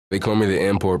They call me the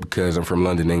import because I'm from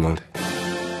London, England.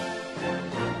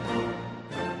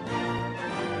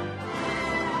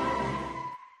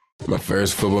 My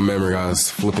first football memory, I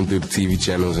was flipping through the TV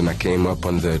channels and I came up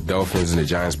on the Dolphins and the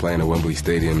Giants playing at Wembley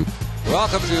Stadium.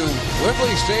 Welcome to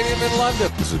Wembley Stadium in London.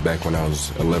 This was back when I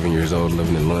was 11 years old,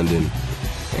 living in London.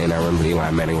 And I remember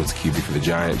Eli Manning was the QB for the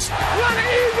Giants. What an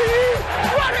easy!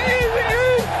 What an easy!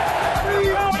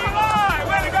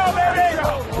 Way to go,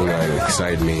 baby! You know, it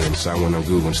excited me, and so I went on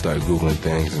Google and started Googling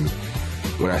things. And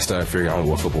when I started figuring out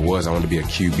what football was, I wanted to be a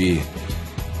QB.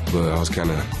 But I was kind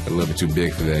of a little bit too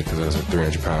big for that because I was a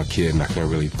 300-pound kid and I couldn't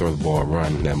really throw the ball or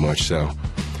run that much. So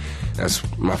that's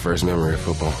my first memory of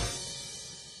football.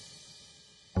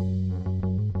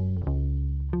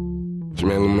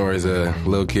 Jermaine Eluemunor is a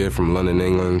little kid from London,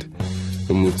 England,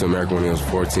 who moved to America when he was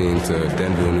 14 to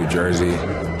Denville, New Jersey.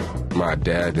 My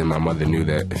dad and my mother knew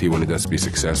that if he wanted us to be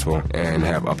successful and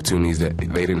have opportunities that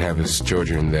they didn't have as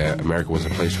children, that America was a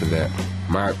place for that.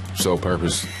 My sole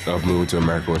purpose of moving to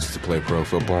America was to play pro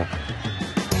football.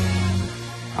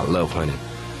 I love hunting.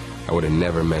 I would have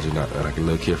never imagined that like a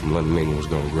little kid from London, England was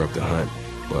going to grow up to hunt.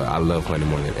 But I love hunting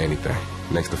more than anything,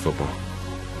 next to football.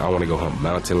 I want to go hunt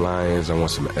mountain lions. I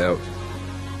want some elk.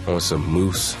 I want some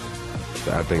moose.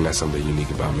 I think that's something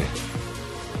unique about me.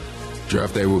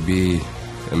 Draft day will be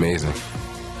amazing.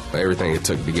 Everything it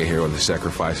took to get here, all the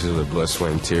sacrifices, the blood,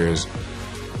 sweat, and tears,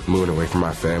 moving away from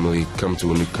my family, coming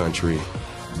to a new country,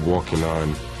 walking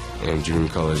on in junior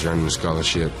college, earning a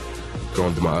scholarship,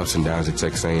 going through my ups and downs at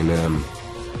Texas A&M.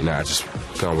 You know, I just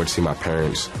can't wait to see my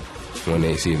parents when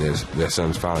they see their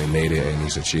son's finally made it and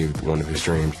he's achieved one of his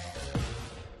dreams.